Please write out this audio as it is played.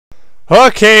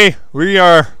Okay,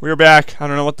 we're back. I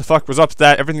don't know what the fuck was up with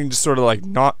that. Everything just sort of like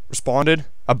not responded.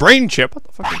 A brain chip? What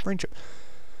the fuck is a brain chip?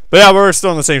 But yeah, we're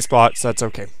still in the same spot, so that's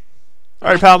okay.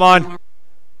 Alright, Palmon.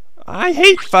 I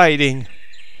hate fighting.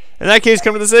 In that case,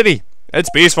 come to the city. It's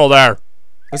peaceful there.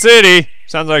 The city.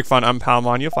 Sounds like fun. I'm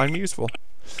Palmon. You'll find me useful. Do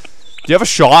you have a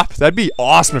shop? That'd be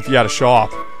awesome if you had a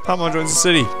shop. Palmon joins the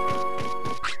city.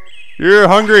 You're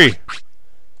hungry.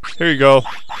 Here you go.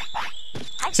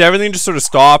 See, everything just sort of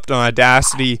stopped on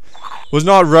Audacity. Was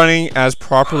not running as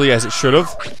properly as it should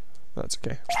have. That's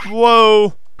okay.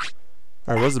 Whoa!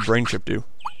 Alright, what does the brain chip do?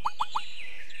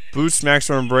 Boost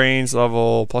maximum brains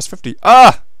level plus 50.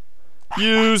 Ah!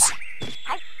 Use!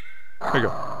 There you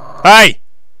go. Hey!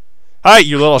 Hey,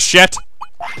 you little shit!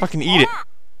 Fucking eat it.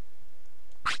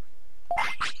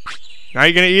 Now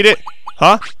you're gonna eat it?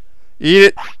 Huh? Eat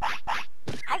it.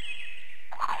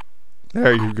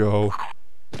 There you go.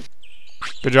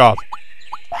 Good job.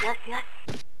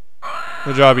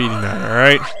 Good job eating that,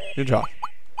 alright? Good job.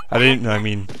 I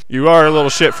mean, you are a little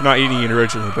shit for not eating it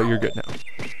originally, but you're good now.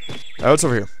 Now what's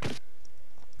over here?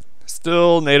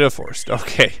 Still native forest.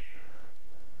 Okay.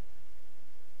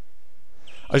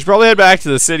 I should probably head back to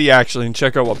the city, actually, and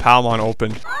check out what Palmon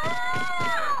opened.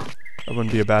 That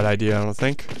wouldn't be a bad idea, I don't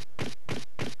think.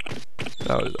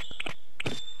 That was...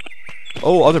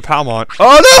 Oh, other Palmon.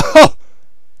 Oh, no!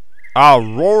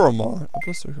 Auroramon.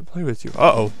 I'm supposed to play with you.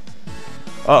 Uh-oh.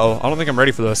 Uh-oh. I don't think I'm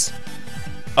ready for this.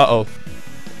 Uh-oh.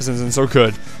 This isn't so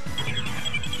good.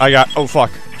 Oh,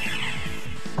 fuck.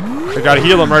 I gotta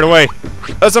heal him right away.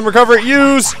 Let some recover it.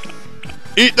 Use!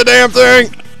 Eat the damn thing!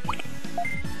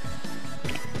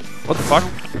 What the fuck?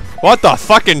 What the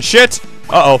fucking shit?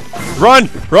 Uh-oh. Run!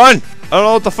 Run! I don't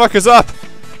know what the fuck is up.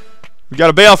 We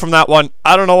gotta bail from that one.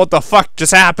 I don't know what the fuck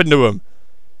just happened to him.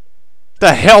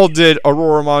 The hell did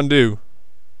Auroramon do?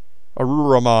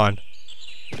 Auroramon.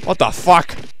 What the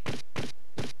fuck?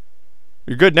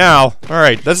 You're good now.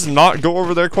 Alright, let's not go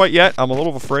over there quite yet. I'm a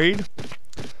little afraid.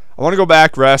 I want to go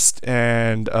back, rest,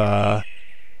 and,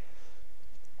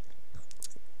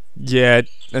 yeah,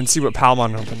 and see what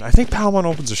Palmon opened. I think Palmon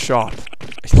opens a shop.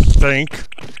 I think.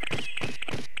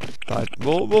 But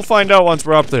we'll find out once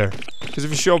we're up there. Because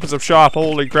if she opens up shop,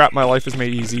 holy crap, my life is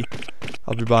made easy.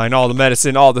 I'll be buying all the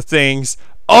medicine, all the things,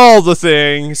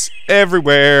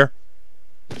 everywhere.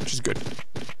 Which is good.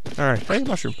 Alright, hey,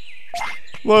 mushroom.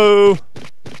 Whoa!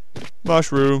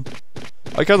 Mushroom.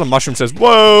 I like how the mushroom says,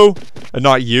 whoa! And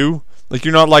not you. Like,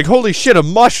 you're not like, holy shit, a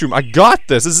mushroom, I got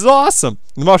this, this is awesome.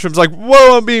 And the mushroom's like,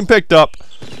 whoa, I'm being picked up.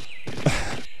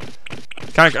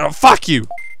 Oh, fuck you!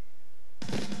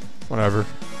 Whatever.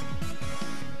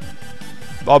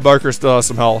 Bob Barker still has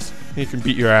some health. He can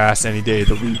beat your ass any day of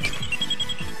the week.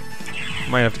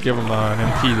 Might have to give him an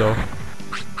MP though.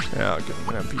 Yeah, I'll give him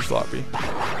an MP floppy.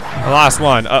 The last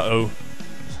one. Uh-oh.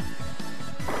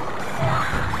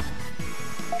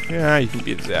 Yeah, you can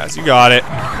beat his ass. You got it.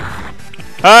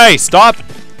 Hey, stop!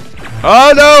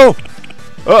 Oh no!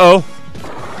 Uh-oh.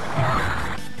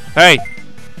 Hey.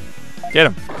 Get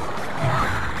him.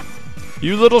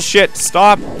 You little shit.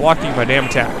 Stop blocking my damn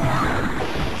attack.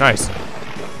 Nice.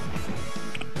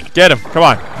 Get him. Come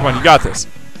on. Come on, you got this.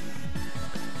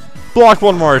 Block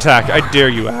one more attack. I dare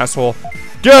you, asshole.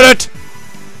 Get it!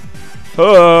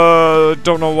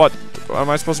 Don't know what... Am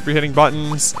I supposed to be hitting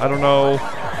buttons? I don't know.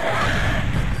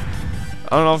 I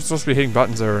don't know if I'm supposed to be hitting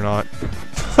buttons there or not.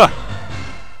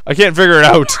 I can't figure it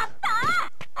out.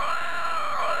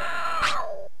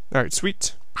 Alright,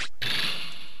 sweet.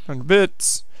 100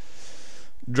 bits.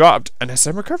 Dropped an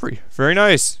SM recovery. Very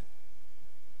nice.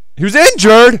 He was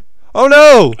injured! Oh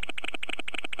no!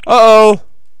 Uh-oh.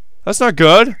 That's not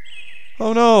good.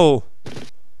 Oh no.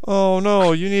 Oh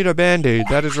no, you need a band-aid.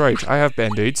 That is right. I have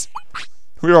band-aids.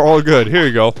 We are all good. Here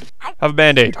you go. Have a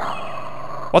band-aid.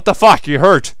 What the fuck? You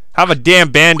hurt. Have a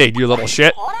damn band-aid, you little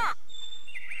shit.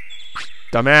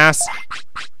 Dumbass.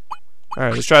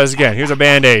 Alright, let's try this again. Here's a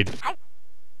band-aid.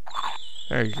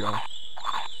 There you go.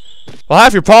 Well,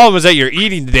 half your problem is that you're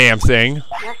eating the damn thing.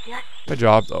 Good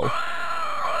job, though.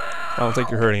 I don't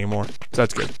think you're hurting anymore. So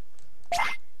that's good.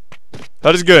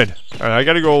 That is good. Alright, I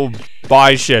gotta go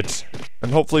buy shit.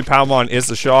 And hopefully Palmon is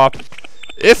the shop.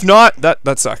 If not,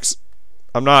 that sucks.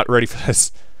 I'm not ready for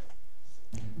this.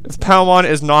 If Palmon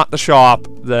is not the shop,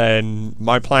 then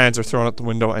my plans are thrown out the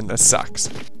window and this sucks.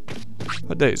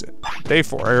 What day is it? Day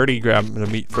 4. I already grabbed the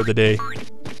meat for the day.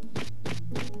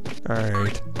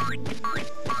 Alright.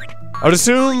 I would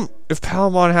assume if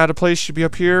Palmon had a place, she'd be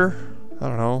up here. I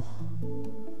don't know.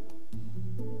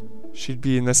 She'd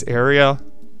be in this area.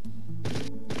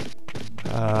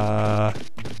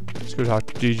 Let's go talk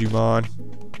to Digimon.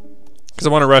 Because I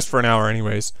want to rest for an hour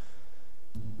anyways.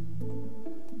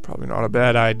 Probably not a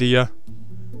bad idea.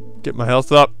 Get my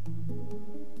health up.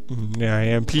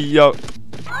 Yeah, MP up.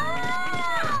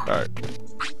 Alright.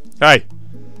 Hey.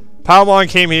 Palmon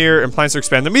came here and plans to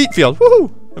expand the meat field.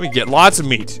 Woohoo! Let me get lots of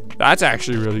meat. That's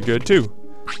actually really good too.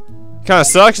 Kinda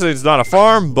sucks that it's not a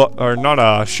farm, but or not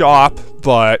a shop,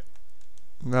 but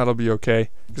that'll be okay.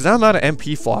 Because I'm out of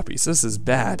MP floppies. This is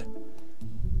bad.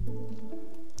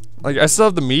 Like, I still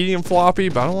have the medium floppy,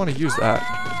 but I don't want to use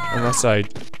that. Unless I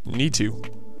need to.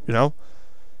 You know?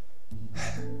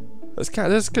 This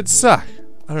could suck.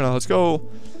 I don't know, let's go.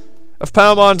 If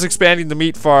Palmon's expanding the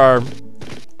meat farm,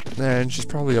 then she's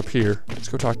probably up here. Let's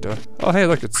go talk to. Oh, hey,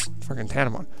 look, it's fucking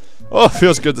Tanamon. Oh,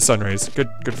 feels good, the sun rays. Good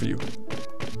for you.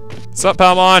 What's up,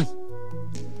 Palmon?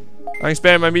 I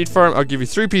expanded my meat farm. I'll give you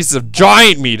 3 pieces of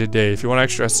giant meat a day. If you want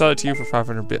extra, I'll sell it to you for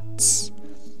 500 bits.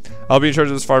 I'll be in charge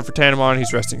of this farm for Tanamon.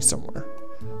 He's resting somewhere.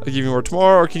 I'll give you more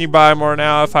tomorrow, or can you buy more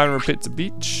now? 500 bits a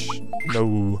beach?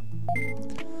 No.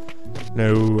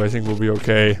 No, I think we'll be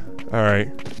okay. Alright.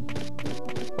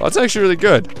 Well, that's actually really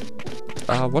good.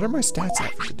 What are my stats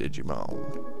at for the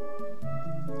Digimon?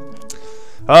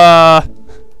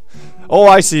 Oh,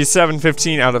 I see.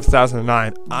 715 out of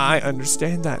 1009. I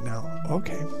understand that now.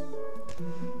 Okay.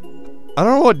 I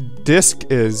don't know what disc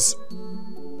is. I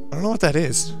don't know what that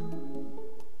is.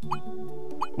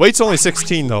 Weight's only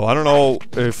 16 though. I don't know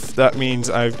if that means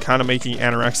I'm kind of making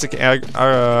anorexic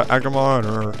Agumon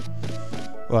or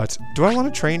what. Do I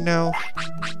want to train now?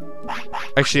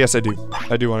 Actually, yes, I do.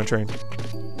 I do want to train.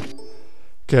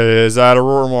 Because I had a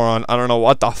Roarmon. I don't know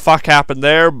what the fuck happened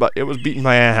there, but it was beating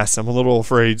my ass. I'm a little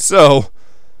afraid. So,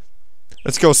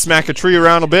 let's go smack a tree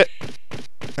around a bit.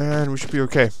 And we should be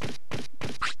okay.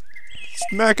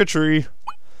 Smack a tree.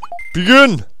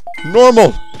 Begin!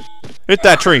 Normal! Hit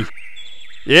that tree.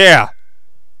 Yeah!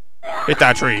 Hit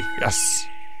that tree. Yes.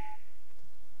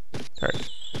 Alright.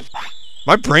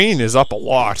 My brain is up a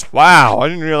lot. Wow, I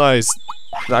didn't realize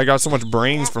that I got so much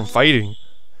brains from fighting.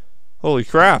 Holy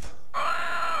crap.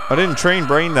 I didn't train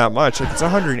brain that much. Like, it's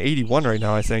 181 right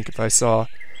now, I think, if I saw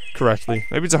correctly.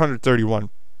 Maybe it's 131.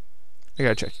 I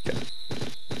gotta check again.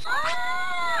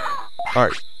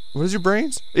 Alright. What is your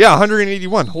brains? Yeah,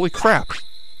 181. Holy crap.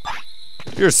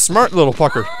 You're a smart little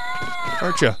fucker,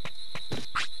 aren't you?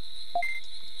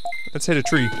 Let's hit a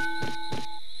tree.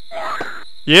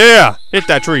 Yeah! Hit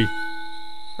that tree.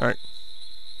 Alright.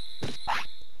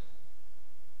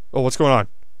 Oh, what's going on?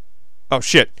 Oh,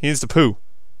 shit. He needs to poo.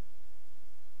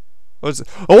 What's it?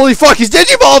 Holy fuck, he's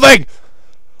digivolving!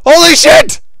 Holy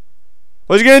shit!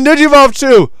 What's he gonna digivolve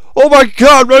to? Oh my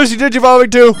god, what is he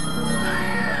digivolving to?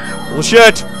 Holy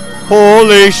shit!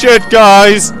 Holy shit,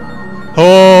 guys!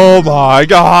 Oh my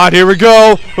god, here we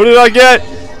go! What did I get?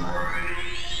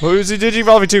 Who is he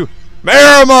digivolving to?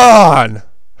 Meramon!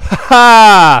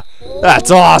 Haha! That's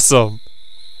awesome!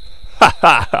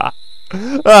 Haha!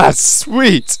 That's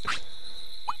sweet!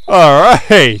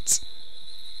 Alright!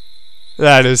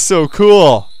 That is so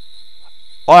cool!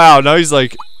 Wow, now he's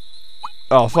like...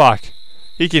 Oh, fuck.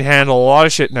 He can handle a lot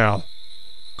of shit now.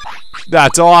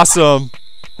 That's awesome!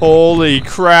 Holy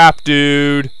crap,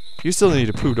 dude! You still need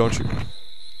to poo, don't you?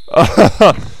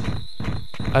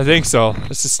 I think so.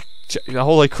 Let's just...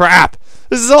 Holy crap!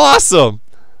 This is awesome!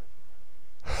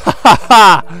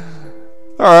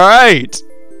 Alright!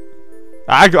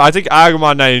 I think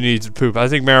Agumon 90 needs to poop. I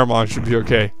think Meramon should be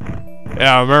okay.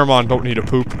 Yeah, Meramon don't need to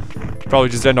poop. Probably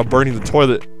just end up burning the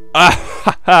toilet.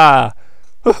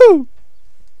 Woohoo!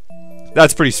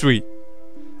 That's pretty sweet.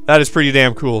 That is pretty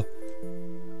damn cool.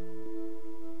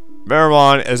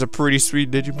 Meramon is a pretty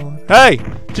sweet Digimon. Hey!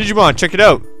 Digimon, check it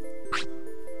out!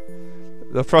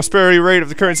 The prosperity rate of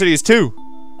the current city is 2.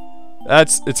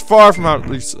 It's far from out, at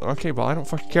least. Okay, well, I don't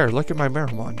fucking care. Look at my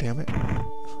Meramon, damn it.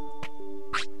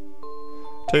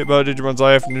 Tell you about Digimon's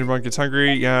life when Digimon gets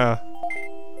hungry. Yeah.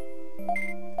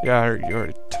 Yeah, you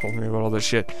already told me about all this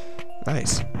shit.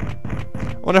 Nice.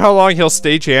 I wonder how long he'll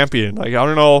stay champion. Like, I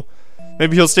don't know.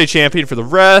 Maybe he'll stay champion for the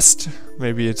rest.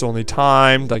 Maybe it's only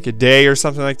timed, like a day or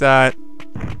something like that.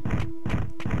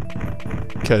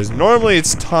 Because normally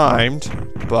it's timed,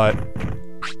 but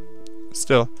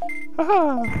still.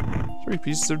 Haha! 3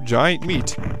 pieces of giant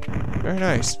meat. Very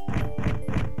nice.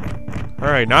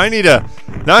 Alright, now I need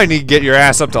to get your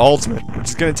ass up to ultimate, which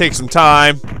is gonna take some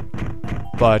time.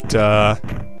 But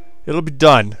it'll be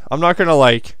done. I'm not gonna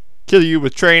like kill you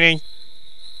with training.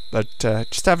 But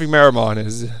just having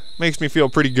Meramon makes me feel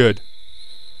pretty good.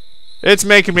 It's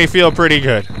making me feel pretty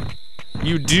good.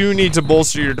 You do need to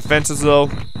bolster your defenses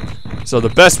though. So the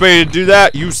best way to do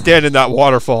that, you stand in that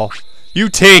waterfall. You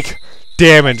take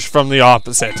damage from the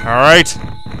opposite, alright?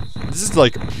 This is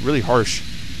like really harsh.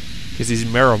 Because he's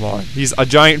Meramon. He's a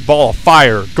giant ball of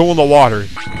fire. Go in the water.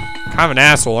 Kind of an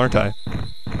asshole, aren't I?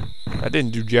 I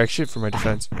didn't do jack shit for my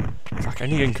defense. Fuck, I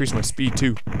need to increase my speed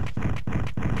too.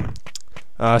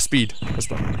 Speed. Let's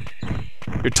go.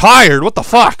 You're tired? What the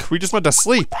fuck? We just went to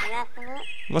sleep.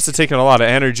 Must have taken a lot of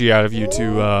energy out of you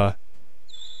to,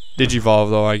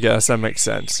 Digivolve, though, I guess. That makes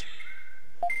sense.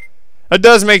 That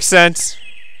does make sense.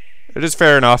 It is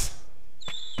fair enough.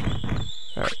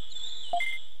 Alright.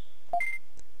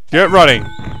 Get running.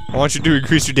 I want you to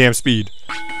increase your damn speed.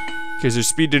 Because your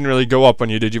speed didn't really go up when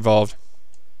you Digivolved.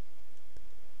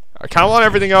 I kind of want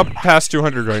everything up past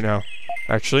 200 right now,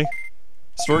 actually.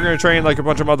 So we're going to train like a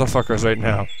bunch of motherfuckers right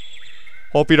now.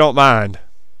 Hope you don't mind.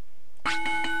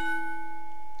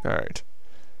 Alright.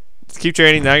 Let's keep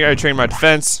training. Now I gotta train my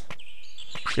defense.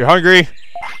 You're hungry?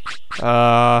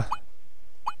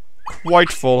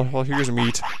 Quite full. Well, here's a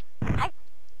meat.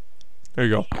 There you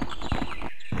go.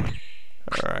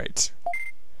 Alright.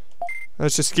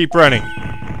 Let's just keep running.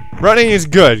 Running is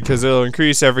good, because it'll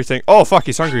increase everything. Oh, fuck,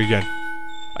 he's hungry again.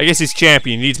 I guess he's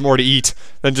champion. He needs more to eat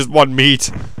than just one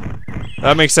meat.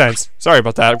 That makes sense. Sorry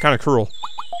about that. I'm kind of cruel.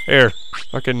 Here.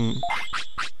 Fucking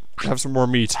have some more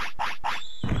meat.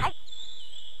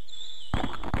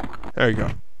 There you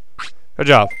go. Good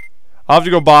job. I'll have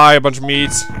to go buy a bunch of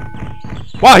meats.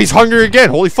 Wow, he's hungry again.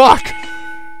 Holy fuck.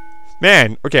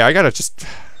 Man, okay, I just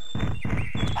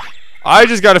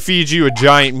gotta feed you a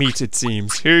giant meat, it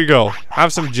seems. Here you go.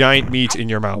 Have some giant meat in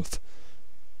your mouth.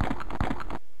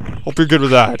 Hope you're good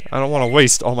with that. I don't want to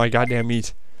waste all my goddamn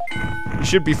meat. You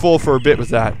should be full for a bit with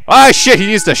that. Ah, shit, he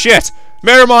needs to shit.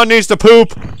 Meramon needs to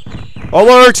poop.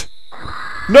 Alert.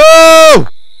 No!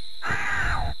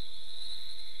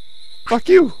 Fuck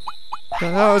you.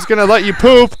 I was gonna let you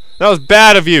poop. That was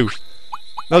bad of you.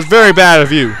 That was very bad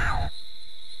of you.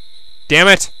 Damn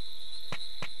it.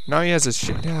 Now he has his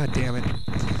shit. God damn it.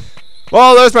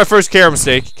 Well, that was my first care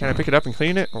mistake. Can I pick it up and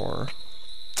clean it? Or...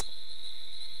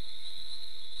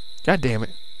 God damn it.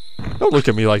 Don't look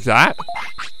at me like that.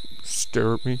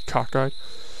 Stare at me, cockeyed.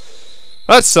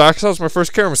 That sucks. That was my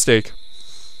first care mistake.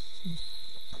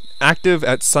 Active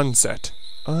at sunset.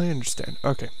 I understand.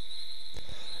 Okay.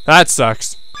 That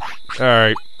sucks.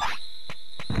 Alright.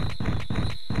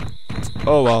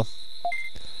 Oh well.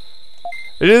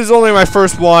 It is only my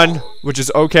first one, which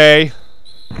is okay.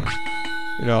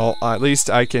 You know, at least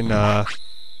I can,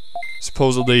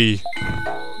 supposedly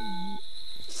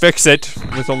fix it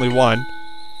with only one.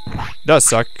 Does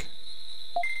suck.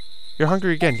 You're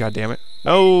hungry again, goddammit.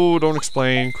 No, don't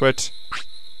explain. Quit.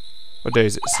 What day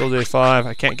is it? Still day 5.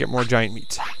 I can't get more giant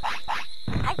meat.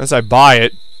 Unless I buy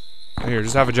it. Here,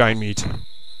 just have a giant meat.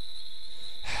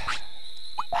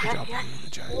 Good job,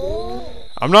 giant.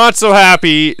 I'm not so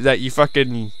happy that you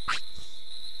fucking...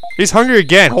 He's hungry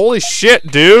again. Holy shit,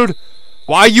 dude.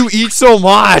 Why you eat so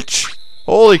much?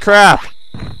 Holy crap.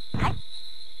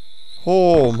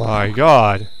 Oh my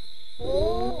god.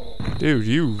 Dude,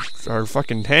 you are a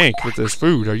fucking tank with this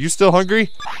food. Are you still hungry?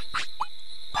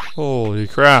 Holy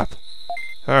crap.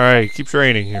 Alright, keep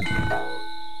training here.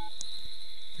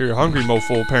 You're a hungry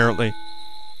mofo, apparently.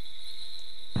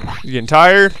 You getting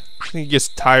tired? I think he gets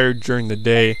tired during the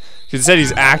day. Because it said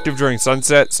he's active during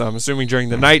sunset, so I'm assuming during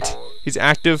the night he's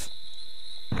active.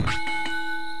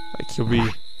 Like he'll be...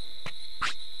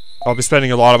 I'll be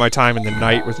spending a lot of my time in the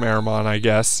night with Meramon, I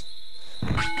guess.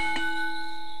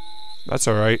 That's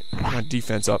alright. My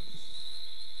defense up.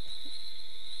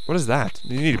 What is that?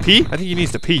 Do you need to pee? I think he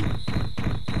needs to pee.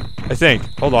 I think.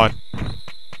 Hold on.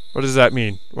 What does that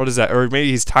mean? What is that? Or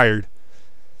maybe he's tired.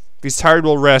 If he's tired,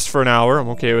 we'll rest for an hour. I'm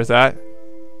okay with that.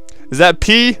 Is that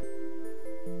pee?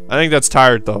 I think that's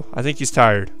tired, though. I think he's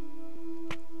tired.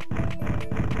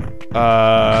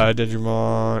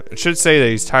 Digimon. It should say that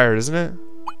he's tired, isn't it?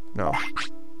 No.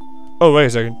 Oh, wait a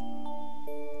second.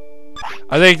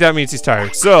 I think that means he's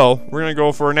tired. So, we're gonna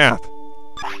go for a nap.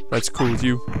 That's cool with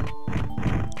you.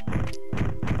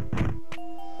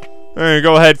 I'm gonna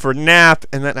go ahead for a nap,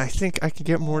 and then I think I can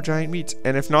get more giant meat.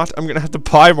 And if not, I'm gonna have to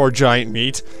buy more giant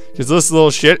meat. Because this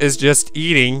little shit is just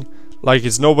eating like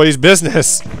it's nobody's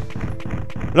business.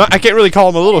 I can't really call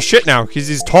him a little shit now, because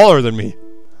he's taller than me.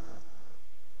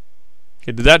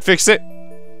 Okay, did that fix it?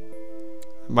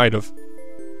 Might have.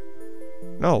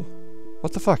 No.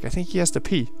 What the fuck? I think he has to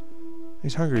pee.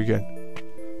 He's hungry again.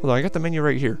 Hold on, I got the menu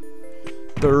right here.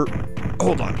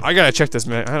 Hold on, I gotta check this,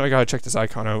 man. I gotta check this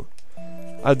icon out.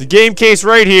 The game case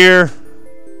right here.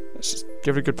 Let's just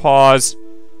give it a good pause.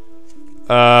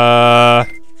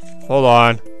 Hold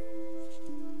on.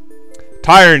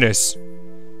 Tiredness.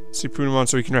 See Punamon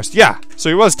so he can rest. Yeah, so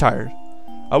he was tired.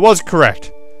 I was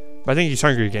correct. But I think he's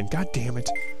hungry again. God damn it.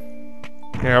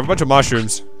 Here, I have a bunch of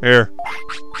mushrooms. Here.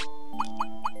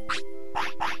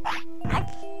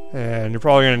 And you're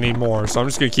probably gonna need more, so I'm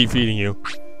just gonna keep feeding you.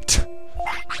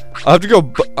 I'll have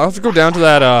to go down to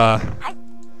that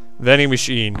vending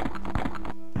machine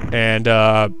and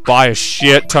buy a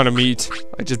shit ton of meat.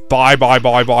 I just buy.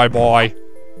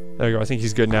 There you go. I think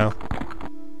he's good now.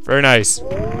 Very nice.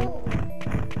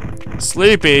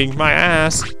 Sleeping my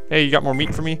ass. Hey, you got more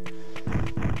meat for me?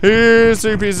 Here's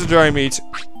 3 pieces of giant meat.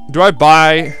 Do I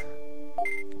buy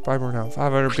more now?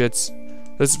 500 bits.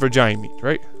 This is for giant meat,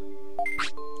 right?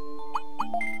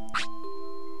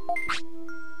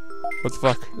 What the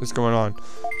fuck is going on?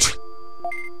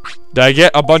 Did I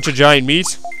get a bunch of giant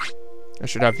meat? I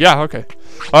should have. Yeah, okay.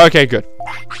 Okay, good.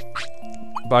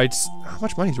 Bites. How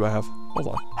much money do I have? Hold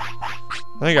on.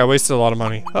 I think I wasted a lot of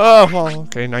money. Oh, well,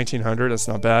 okay. 1900. That's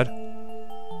not bad.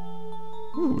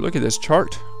 Ooh, look at this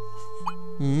chart.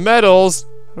 Medals.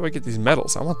 How do I get these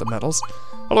medals? I want the medals.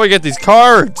 How do I get these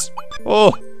cards?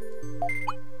 Oh.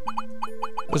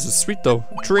 This is sweet, though.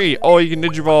 Tree. Oh, you can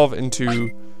digivolve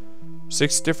into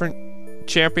 6 different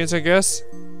champions, I guess.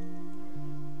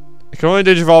 I can only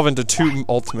digivolve into 2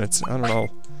 ultimates. I don't know.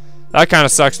 That kind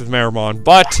of sucks with Meramon,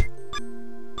 but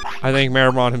I think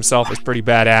Meramon himself is pretty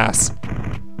badass.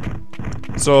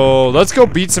 So let's go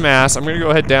beat some ass. I'm gonna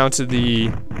go head down to the.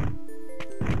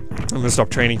 I'm gonna stop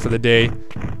training for the day.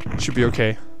 Should be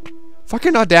okay.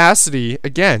 Fucking Audacity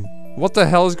again. What the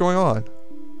hell is going on?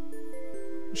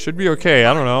 Should be okay.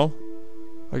 I don't know.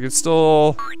 Like it's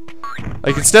still.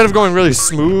 Like, instead of going really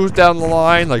smooth down the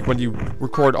line, like when you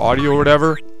record audio or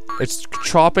whatever, it's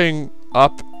chopping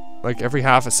up, like, every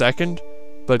half a second,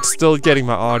 but still getting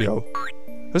my audio.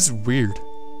 This is weird.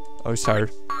 I was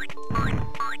tired.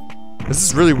 This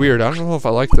is really weird. I don't know if I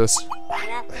like this.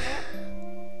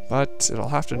 But it'll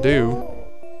have to do.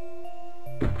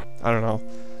 I don't know.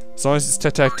 As long as it's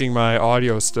detecting my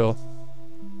audio still.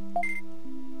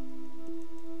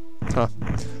 Huh.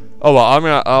 Oh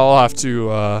well, I'll have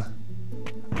to,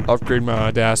 upgrade my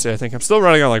Audacity. I think I'm still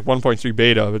running on like 1.3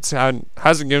 beta, but it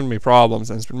hasn't given me problems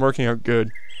and it's been working out good.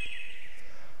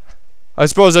 I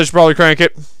suppose I should probably crank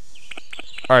it.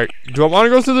 Alright, do I want to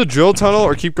go through the drill tunnel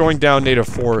or keep going down native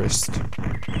forest?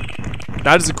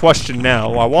 That is the question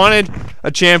now. I wanted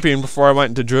a champion before I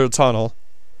went into drill tunnel,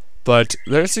 but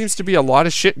there seems to be a lot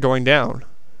of shit going down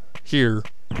here,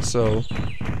 so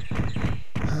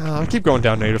I'll keep going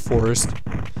down native forest.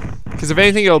 Because if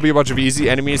anything, it'll be a bunch of easy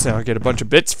enemies, and I'll get a bunch of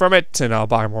bits from it, and I'll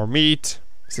buy more meat.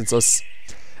 Since this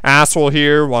asshole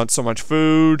here wants so much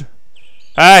food.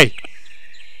 Hey!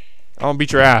 I won't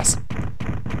beat your ass.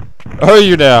 Are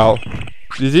you now?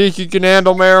 Do you think you can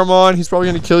handle Meramon? He's probably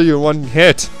gonna kill you in 1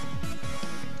 hit.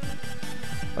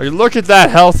 Oh, look at that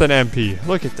health and MP.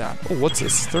 Look at that. Oh, what's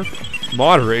this?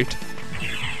 Moderate?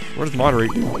 What does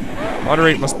moderate do?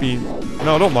 Moderate must be...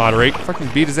 No, don't moderate. Fucking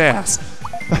beat his ass.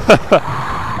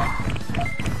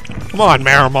 Come on,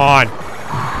 Meramon.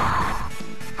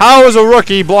 How is a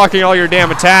rookie blocking all your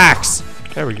damn attacks?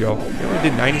 There we go. He only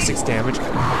did 96 damage.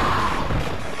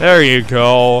 There you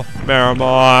go,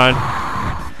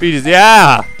 Meramon. Beat his...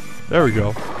 Yeah! There we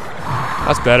go.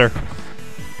 That's better.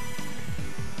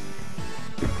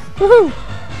 Woohoo!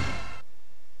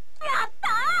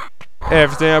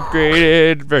 Everything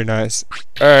upgraded. Very nice.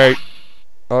 Alright.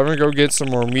 I'm gonna go get some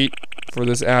more meat for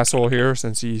this asshole here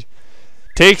since he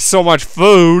takes so much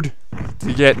food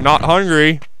to get not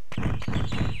hungry.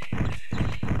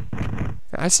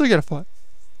 I still gotta find.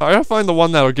 I gotta find the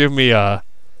one that'll give me a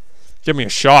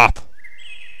shop.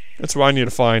 That's what I need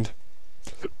to find.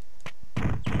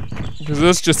 Because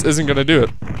this just isn't gonna do it.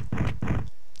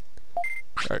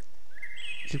 Alright.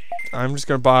 I'm just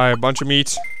gonna buy a bunch of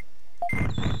meat.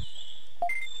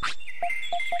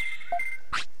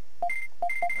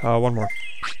 One more.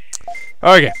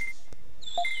 Okay.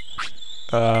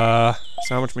 So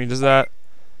how much meat is that?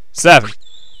 7.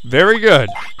 Very good.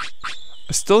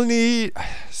 I still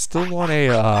want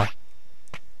a,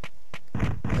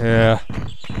 yeah.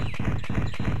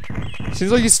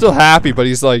 Seems like he's still happy, but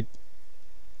he's like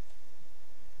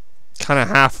kind of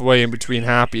halfway in between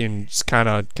happy and just kind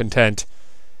of content.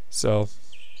 So,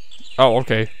 oh,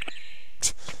 okay.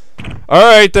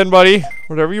 Alright then, buddy.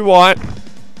 Whatever you want.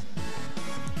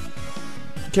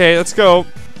 Okay, let's go.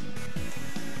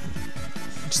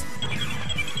 Just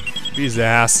beat his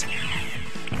ass.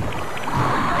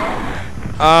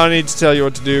 I don't need to tell you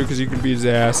what to do because you can beat his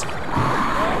ass.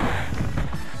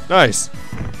 Nice.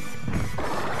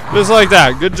 Just like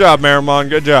that. Good job, Meramon.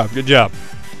 Good job. Good job.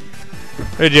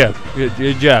 Good job.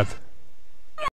 Good job.